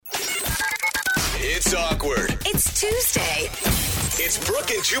It's awkward. It's Tuesday. It's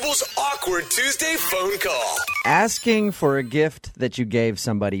Brooke and Jubal's awkward Tuesday phone call. Asking for a gift that you gave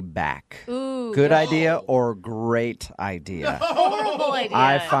somebody back. Ooh, Good idea or great idea? horrible idea.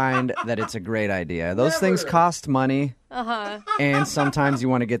 I find that it's a great idea. Those things cost money. And sometimes you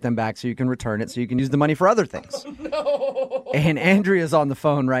want to get them back so you can return it so you can use the money for other things. And Andrea's on the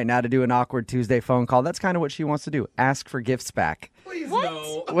phone right now to do an awkward Tuesday phone call. That's kind of what she wants to do. Ask for gifts back. Please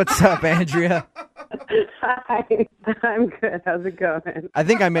no. What's up, Andrea? Hi, I'm good. How's it going? I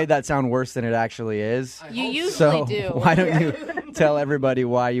think I made that sound worse than it actually is. You usually So do. why don't you tell everybody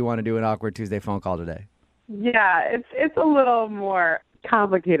why you want to do an awkward Tuesday phone call today? Yeah, it's a little more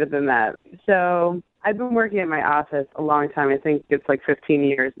complicated than that. So I've been working at my office a long time. I think it's like 15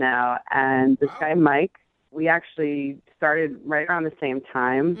 years now. And this guy, Mike, we actually started right around the same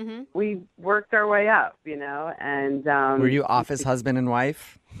time. Mm-hmm. We worked our way up, and Were you office husband and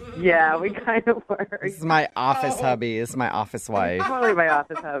wife? yeah, we kind of were. This is my office hubby. This is my office wife. Totally my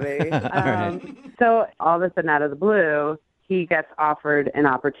office hubby. right. So all of a sudden, out of the blue, he gets offered an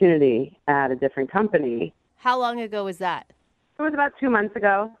opportunity at a different company. How long ago was that? It was about 2 months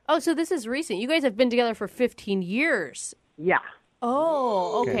ago. Oh, so this is recent. You guys have been together for 15 years. Yeah.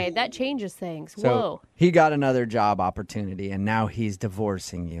 Oh, okay. That changes things. So Whoa. he got another job opportunity, and now he's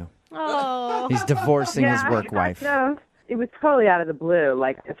divorcing you. Oh. He's divorcing his work I wife. know. It was totally out of the blue.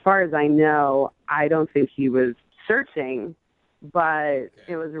 Like, as far as I know, I don't think he was searching, but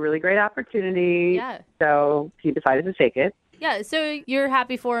it was a really great opportunity. Yeah. So he decided to take it. Yeah, so you're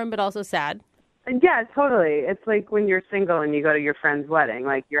happy for him, but also sad. And yeah, totally. It's like when you're single and you go to your friend's wedding,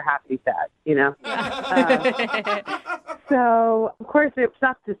 like you're happy sad, So, of course, it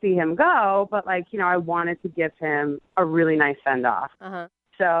sucked to see him go, but I wanted to give him a really nice send-off. Uh-huh.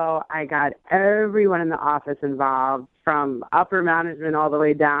 So I got everyone in the office involved, from upper management all the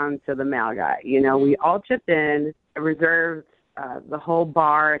way down to the mail guy. We all chipped in, reserved the whole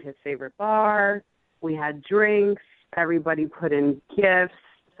bar at his favorite bar. We had drinks. Everybody put in gifts.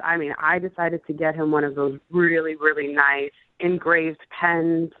 I mean, I decided to get him one of those really, really nice engraved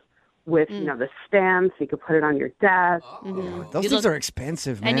pens with, the stamps. You could put it on your desk. Those things are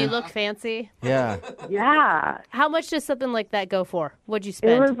expensive, man. And you look fancy. Yeah. Yeah. How much does something like that go for? What'd you It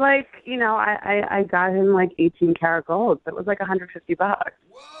spend? was like, I got him like 18 karat gold. So it was like $150.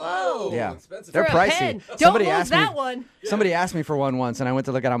 Whoa. Yeah. Expensive. They're For a pricey. pen. Don't lose that one. Somebody asked me for one once, and I went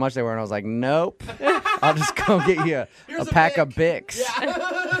to look at how much they were, and I was like, nope. I'll just go get you a pack of Bics.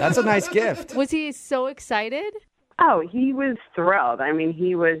 That's a nice gift. Was he so excited? Oh, he was thrilled. I mean,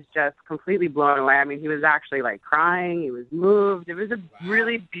 he was just completely blown away. I mean, he was actually like crying. He was moved. It was a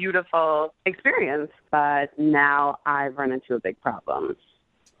really beautiful experience. But now I've run into a big problem.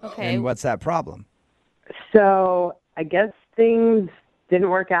 Okay. And what's that problem? So I guess things didn't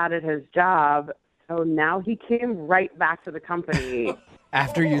work out at his job. So now he came right back to the company.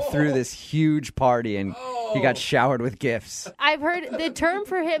 After you threw this huge party and he got showered with gifts. I've heard the term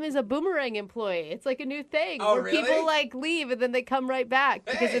for him is a boomerang employee. It's like a new thing where really? people leave and then they come right back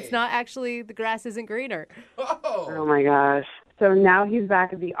because it's not actually, the grass isn't greener. Oh my gosh. So now he's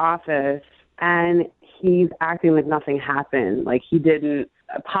back at the office and he's acting like nothing happened. Like he didn't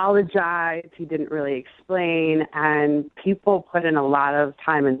apologize. He didn't really explain. And people put in a lot of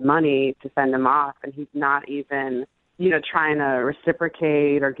time and money to send him off. And he's not even, trying to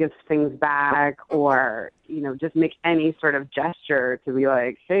reciprocate or give things back or, just make any sort of gesture to be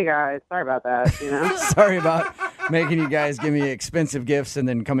like, hey guys, sorry about that, Sorry about making you guys give me expensive gifts and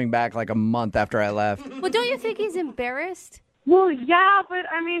then coming back like a month after I left. Well, don't you think he's embarrassed? Well, yeah, but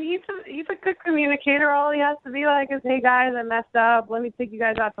I mean, he's a good communicator. All he has to be like is, hey guys, I messed up. Let me take you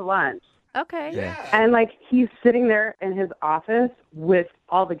guys out to lunch. Okay. Yeah. And he's sitting there in his office with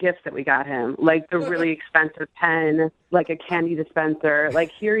all the gifts that we got him, like the really expensive pen, like a candy dispenser. Like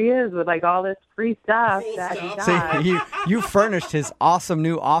here he is with all this free stuff that he got. See, you furnished his awesome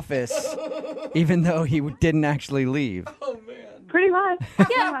new office, even though he didn't actually leave. Pretty much.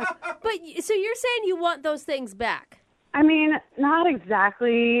 Yeah. But so you're saying you want those things back? I mean, not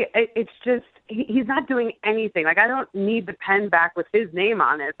exactly. It's just he's not doing anything. I don't need the pen back with his name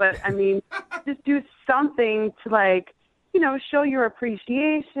on it. But, I mean, just do something to, show your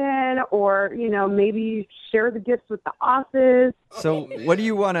appreciation or, maybe share the gifts with the office. So what do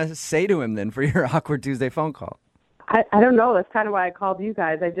you want to say to him then for your awkward Tuesday phone call? I don't know. That's kind of why I called you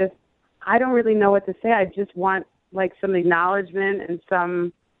guys. I don't really know what to say. I just want, some acknowledgement and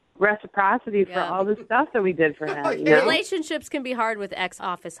some reciprocity for all the stuff that we did for him. You know? Relationships can be hard with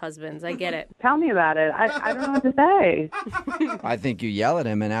ex-office husbands. I get it. Tell me about it. I don't know what to say. I think you yell at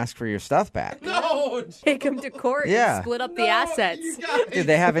him and ask for your stuff back. No. Take him to court and split up the assets. Dude,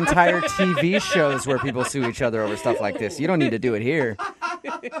 they have entire TV shows where people sue each other over stuff like this. You don't need to do it here.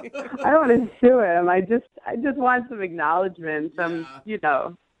 I don't want to sue him. I just want some acknowledgement,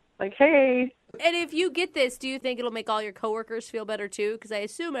 like, hey. And if you get this, do you think it'll make all your coworkers feel better too? Because I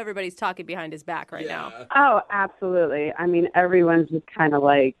assume everybody's talking behind his back right now. Oh, absolutely. I mean, everyone's just kind of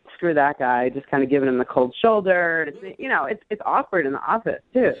like, screw that guy, just kind of giving him the cold shoulder. It's awkward in the office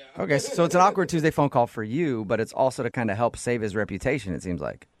too. Okay, so it's an awkward Tuesday phone call for you, but it's also to kind of help save his reputation, it seems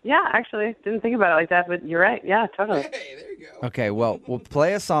like. Yeah, actually, didn't think about it like that, but you're right. Yeah, totally. Hey, there you go. Okay, well, we'll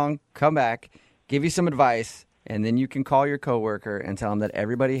play a song, come back, give you some advice, and then you can call your coworker and tell him that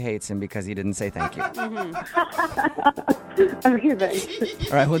everybody hates him because he didn't say thank you. Okay,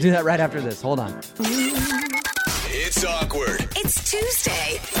 thanks. All right, we'll do that right after this. Hold on. It's awkward. It's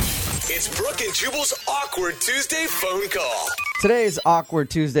Tuesday. It's Brooke and Jubal's awkward Tuesday phone call. Today's awkward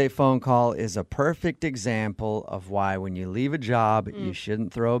Tuesday phone call is a perfect example of why when you leave a job, you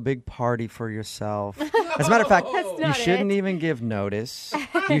shouldn't throw a big party for yourself. As a matter of fact, you shouldn't even give notice.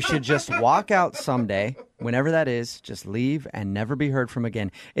 You should just walk out someday, whenever that is, just leave and never be heard from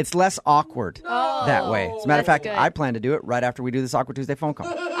again. It's less awkward that way. As a matter of fact, good. I plan to do it right after we do this awkward Tuesday phone call.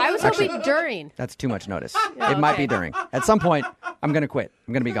 I was hoping during. That's too much notice. It might be during. At some point, I'm going to quit.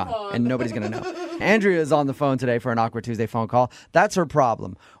 I'm going to be gone, and nobody's going to know. Andrea is on the phone today for an awkward Tuesday phone call. That's her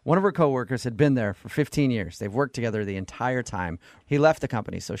problem. One of her coworkers had been there for 15 years. They've worked together the entire time. He left the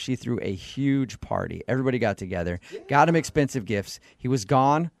company, so she threw a huge party. Everybody got together, got him expensive gifts. He was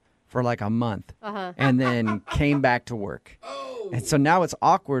gone for like a month and then came back to work. And so now it's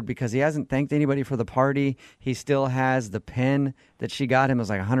awkward because he hasn't thanked anybody for the party. He still has the pen that she got him. It was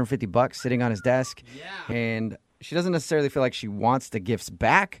like $150 sitting on his desk. Yeah. And she doesn't necessarily feel like she wants the gifts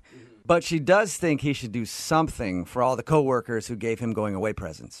back, but she does think he should do something for all the coworkers who gave him going away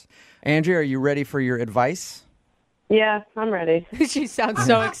presents. Andrea, are you ready for your advice? Yeah, I'm ready. She sounds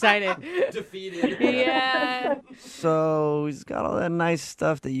so excited. Defeated. Yeah. So he's got all that nice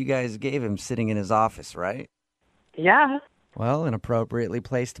stuff that you guys gave him sitting in his office, right? Yeah. Well, an appropriately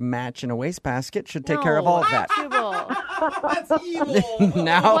placed match in a wastebasket should take care of all of that. That's evil.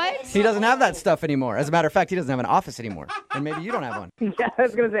 Now, What? he doesn't have that stuff anymore. As a matter of fact, he doesn't have an office anymore. And maybe you don't have one. Yeah, I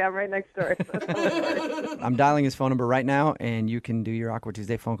was going to say, I'm right next door. I'm dialing his phone number right now, and you can do your Awkward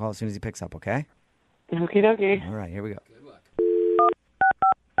Tuesday phone call as soon as he picks up, okay? Okie dokie. All right, here we go. Good luck.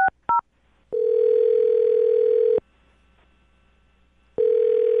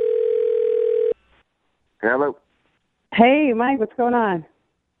 Hello, Hey, Mike, what's going on?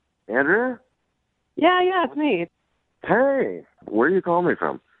 Andrea? Yeah, it's me. Hey, where are you calling me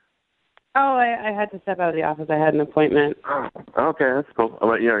from? Oh, I had to step out of the office. I had an appointment. Oh, okay, that's cool.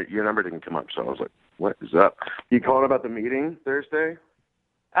 Oh, your number didn't come up, so I was like, what is up? You calling about the meeting Thursday?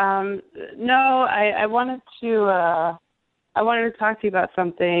 No, I wanted to talk to you about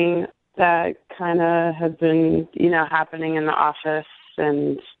something that kind of has been, happening in the office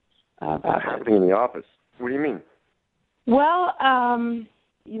and about Happening in the office. What do you mean? Well,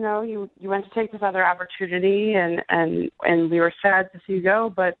 you went to take this other opportunity, and we were sad to see you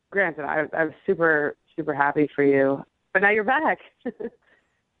go. But granted, I was super, super happy for you. But now you're back.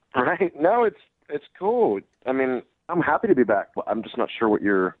 Right? No, it's cool. I mean, I'm happy to be back. I'm just not sure what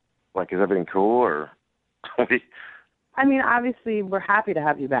you're like. Is everything cool or? I mean, obviously, we're happy to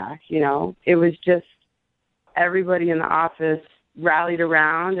have you back. It was just everybody in the office rallied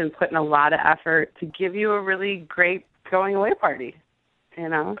around and put in a lot of effort to give you a really great going away party. I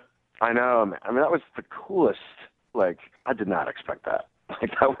know. I mean, that was the coolest. Like, I did not expect that.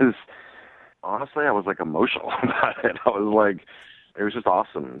 Like, that was, honestly, I was, like, emotional about it. I was like, it was just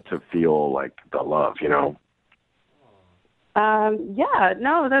awesome to feel, like, the love, Yeah,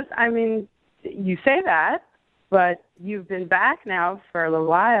 no, you say that, but you've been back now for a little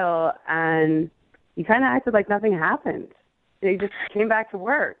while, and you kind of acted like nothing happened. You just came back to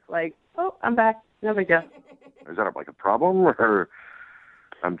work, like, oh, I'm back, no big deal. Is that, like, a problem, or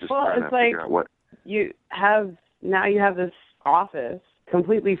I'm just trying to figure out what? You have this office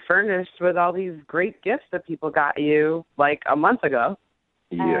completely furnished with all these great gifts that people got you, like, a month ago.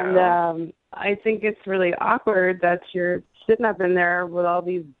 Yeah. And I think it's really awkward that you're sitting up in there with all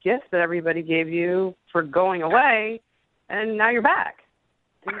these gifts that everybody gave you for going away, and now you're back.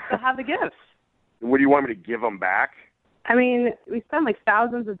 And you still have the gifts. What do you want me to give them back? I mean, we spent like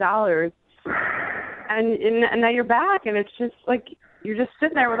thousands of dollars, and now you're back, and it's just like you're just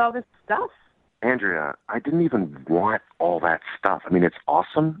sitting there with all this stuff. Andrea, I didn't even want all that stuff. I mean, it's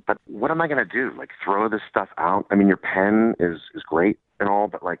awesome, but what am I going to do? Like, throw this stuff out? I mean, your pen is great and all,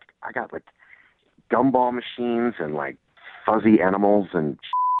 but, like, I got, like, gumball machines and, like, fuzzy animals and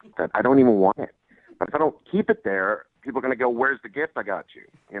that I don't even want it. But if I don't keep it there, people are going to go, where's the gift I got you?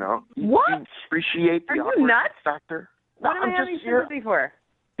 You know? What? You appreciate the Are you awkward nuts? factor? What am I having sympathy for?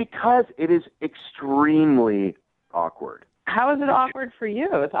 Because it is extremely awkward. How is it awkward for you?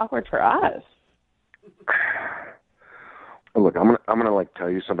 It's awkward for us. Look, I'm gonna like tell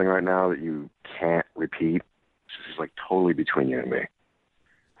you something right now that you can't repeat. This is like totally between you and me.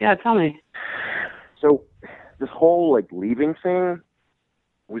 Yeah, tell me. So this whole like leaving thing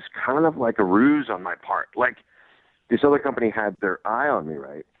was kind of like a ruse on my part. Like this other company had their eye on me,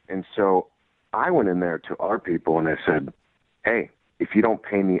 right? And so I went in there to our people and I said, hey, if you don't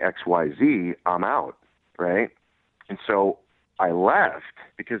pay me XYZ, I'm out, right? And so I left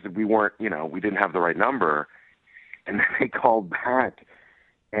because we weren't, we didn't have the right number. And then they called back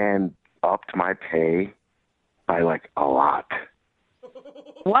and upped my pay by like a lot.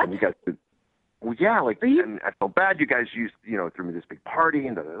 What? And you guys, well, yeah, like, and I felt bad. You guys used, threw me this big party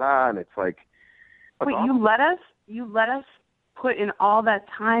and and it's like. Wait, you let us put in all that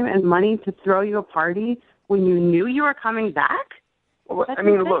time and money to throw you a party when you knew you were coming back? Well, That's I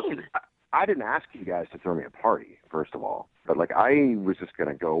mean, insane. look, I didn't ask you guys to throw me a party, first of all. But, like, I was just going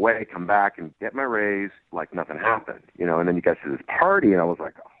to go away, come back, and get my raise like nothing happened, And then you guys did this party, and I was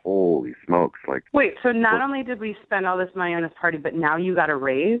like, holy smokes. Like, Wait, so not only did we spend all this money on this party, but now you got a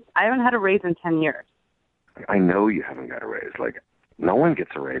raise? I haven't had a raise in 10 years. I know you haven't got a raise. Like, no one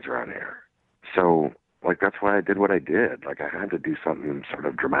gets a raise around here. So, like, that's why I did what I did. Like, I had to do something sort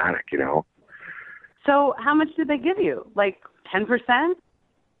of dramatic, So how much did they give you? Like 10%?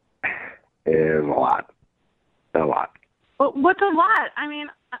 Is a lot. A lot. Well, what's a lot? I mean,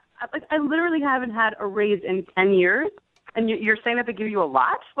 I literally haven't had a raise in 10 years, and you're saying that they give you a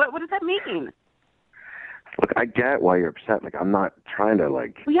lot? What does that mean? Look, I get why you're upset. Like, I'm not trying to,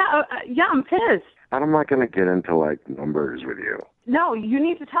 like... Well, yeah, I'm pissed. I'm not going to get into, like, numbers with you. No, you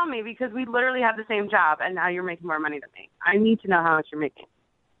need to tell me because we literally have the same job, and now you're making more money than me. I need to know how much you're making.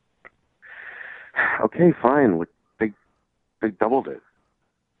 Okay, fine. Look, they doubled it.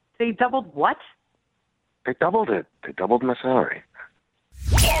 They doubled what? They doubled it. They doubled my salary.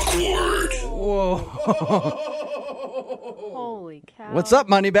 Awkward. Whoa. Holy cow. What's up,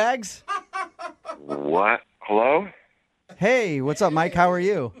 Moneybags? What? Hello? Hey, what's up, Mike? How are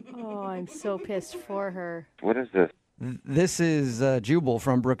you? Oh, I'm so pissed for her. What is this? This is Jubal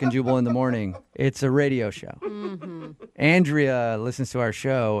from Brooke and Jubal in the Morning. It's a radio show. Mm-hmm. Andrea listens to our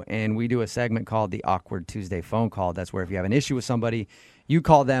show, and we do a segment called the Awkward Tuesday Phone Call. That's where if you have an issue with somebody, you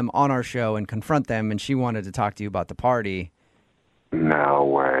call them on our show and confront them, and she wanted to talk to you about the party. No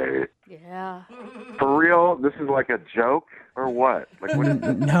way. Yeah. For real? This is like a joke or what? Like, what is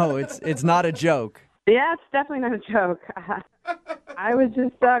this? No, it's not a joke. Yeah, it's definitely not a joke. I was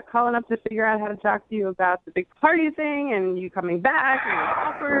just calling up to figure out how to talk to you about the big party thing and you coming back and it was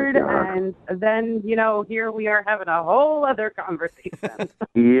awkward. And then, here we are having a whole other conversation.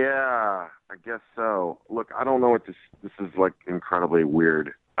 Yeah, I guess so. Look, I don't know what this is like incredibly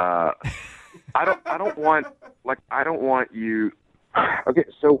weird. I don't want you. Okay,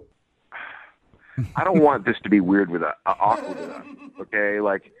 so I don't want this to be weird with awkward with us. Okay,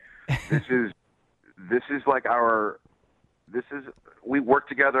 like this is like we work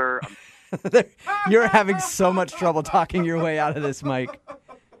together. You're having so much trouble talking your way out of this, Mike.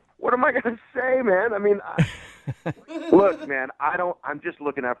 What am I going to say, man? I mean, look, man, I'm just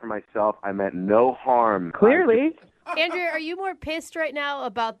looking out for myself. I meant no harm. Clearly. Andrea, are you more pissed right now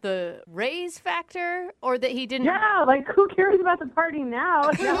about the raise factor or that he didn't? Yeah, like who cares about the party now?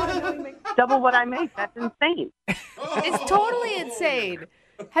 Now I only make double what I make. That's insane. It's totally insane.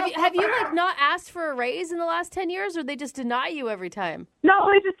 Have you like not asked for a raise in the last 10 years, or they just deny you every time? No,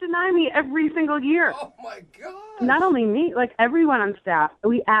 they just deny me every single year. Oh, my God. Not only me, like everyone on staff.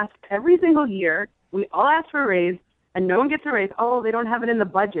 We ask every single year. We all ask for a raise, and no one gets a raise. Oh, they don't have it in the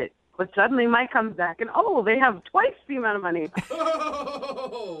budget. But suddenly Mike comes back, and they have twice the amount of money.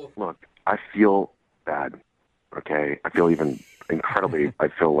 Look, I feel bad, okay? I feel even I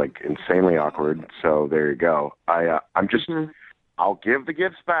feel like insanely awkward, so there you go. I'm just... Mm-hmm. I'll give the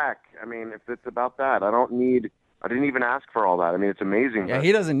gifts back. I mean, if it's about that, I didn't even ask for all that. I mean, it's amazing. Yeah,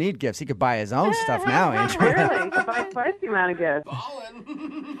 he doesn't need gifts. He could buy his own stuff now, Andrea. Really? You could buy twice the amount of gifts.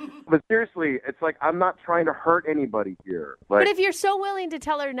 But seriously, it's like I'm not trying to hurt anybody here. Like, But if you're so willing to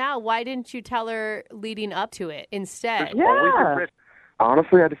tell her now, why didn't you tell her leading up to it instead? there's always a risk.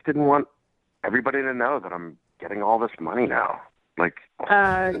 Honestly, I just didn't want everybody to know that I'm getting all this money now. Like,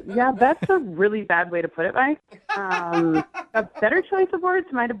 Yeah, that's a really bad way to put it, Mike. A better choice of words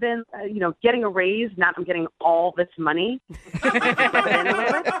might have been, getting a raise, not I'm getting all this money.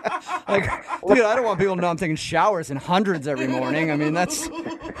 Like, dude, I don't want people to know I'm taking showers in hundreds every morning. I mean, that's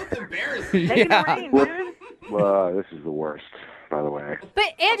Embarrassing. Taking a raise, dude. this is the worst, by the way.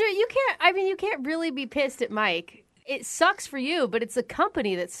 But Andrew, you can't really be pissed at Mike. It sucks for you, but it's the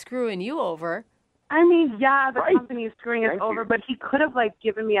company that's screwing you over. I mean, yeah, the Right. company is screwing us Thank over, you. but he could have,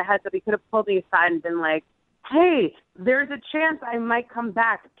 given me a heads up. He could have pulled me aside and been like, hey, there's a chance I might come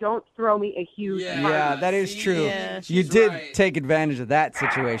back. Don't throw me a huge Yeah. party. yeah, that is See? true. Yeah. You She's did right. take advantage of that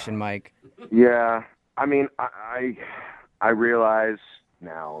situation, Mike. Yeah, I mean, I realize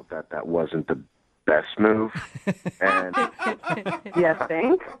now that wasn't the best move, and You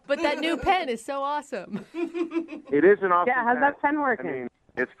think? But that new pen is so awesome. it is an awesome. Yeah, how's that pen I working? mean,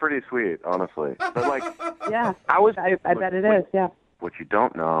 it's pretty sweet, honestly. But Yeah, I bet it is, yeah. What you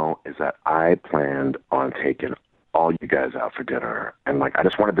don't know is that I planned on taking all you guys out for dinner, and I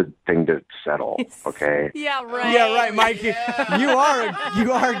just wanted the thing to settle. Okay. Yeah, right. Yeah, right, Mike. yeah.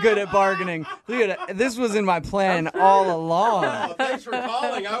 You are good at bargaining. Look at it. This was in my plan all along. Oh, thanks for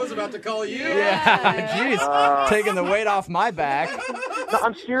calling. I was about to call you. Yeah, jeez, taking the weight off my back. No,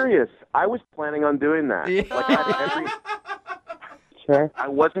 I'm serious. I was planning on doing that. Yeah. Sure. I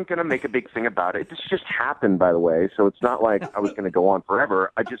wasn't going to make a big thing about it. This just happened, by the way, so it's not like I was going to go on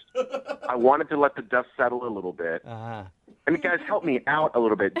forever. I wanted to let the dust settle a little bit. Uh-huh. And guys, help me out a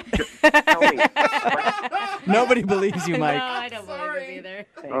little bit. Just tell me. Nobody believes you, No, Mike. I don't believe it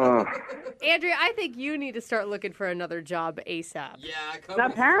either. Uh, Andrea, I think you need to start looking for another job ASAP. Yeah, come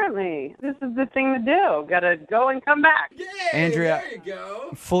on. Apparently, this is the thing to do. Gotta go and come back. Yay, Andrea. there you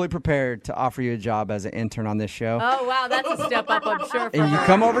go. Fully prepared to offer you a job as an intern on this show. Oh, wow, that's a step up, I'm sure, for And you her.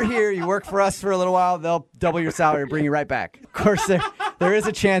 come over here, you work for us for a little while, they'll double your salary, bring you right back. Of course, there is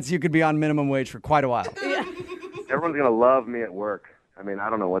a chance you could be on minimum wage for quite a while. everyone's going to love me at work. I mean, I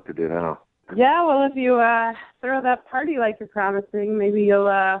don't know what to do now. Yeah, well, if you throw that party like you're promising, maybe you'll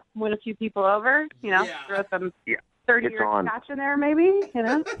win a few people over. Yeah. Throw some Yeah. 30-year It's on. scotch in there, maybe.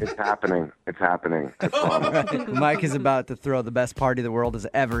 It's happening. It's happening. I promise. Mike is about to throw the best party the world has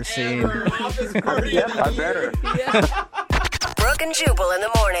ever seen. Ever. Office party of the I year. better. Brooke and Jubal in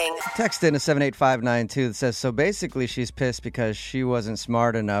the morning. Text in to 78592 that says, so basically she's pissed because she wasn't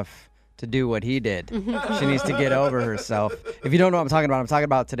smart enough to do what he did. She needs to get over herself. If you don't know what I'm talking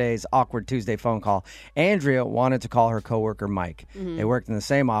about today's Awkward Tuesday phone call. Andrea wanted to call her coworker Mike. They worked in the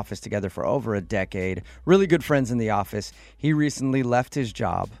same office together for over a decade. Really good friends in the office. He recently left his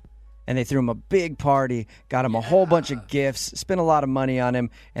job. And they threw him a big party, got him a whole bunch of gifts, spent a lot of money on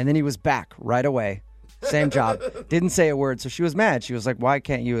him, and then he was back right away. Same job. Didn't say a word, so she was mad. She was like, why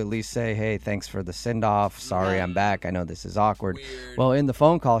can't you at least say, hey, thanks for the send-off. Sorry, I'm back. I know this is awkward. Weird. Well, in the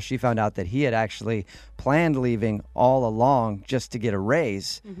phone call, she found out that he had actually planned leaving all along just to get a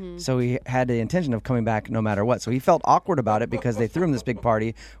raise. So he had the intention of coming back no matter what. So he felt awkward about it because they threw him this big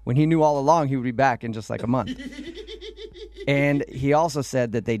party when he knew all along he would be back in just like a month. And he also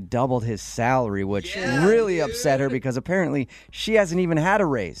said that they doubled his salary, which really upset her because apparently she hasn't even had a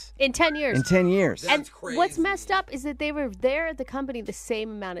raise In 10 years. in 10 years. And That's crazy. what's messed up is that they were there at the company the same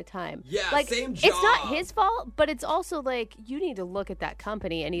amount of time. Yeah, like, same It's not job. his fault, but it's also like you need to look at that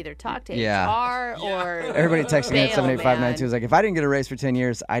company and either talk to Yeah. HR or Everybody texting me at bail, 78592 is like, if I didn't get a raise for 10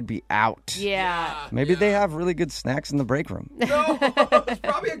 years, I'd be out. Yeah. Maybe they have really good snacks in the break room. No, it's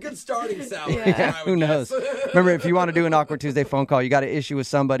probably a good starting salary. Yeah, I who would knows? guess. Remember, if you want to do an Awkward Tuesday phone call, you got an issue with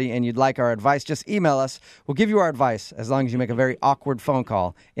somebody and you'd like our advice, just email us. We'll give you our advice as long as you make a very awkward phone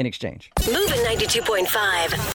call in exchange. Moving 92.5.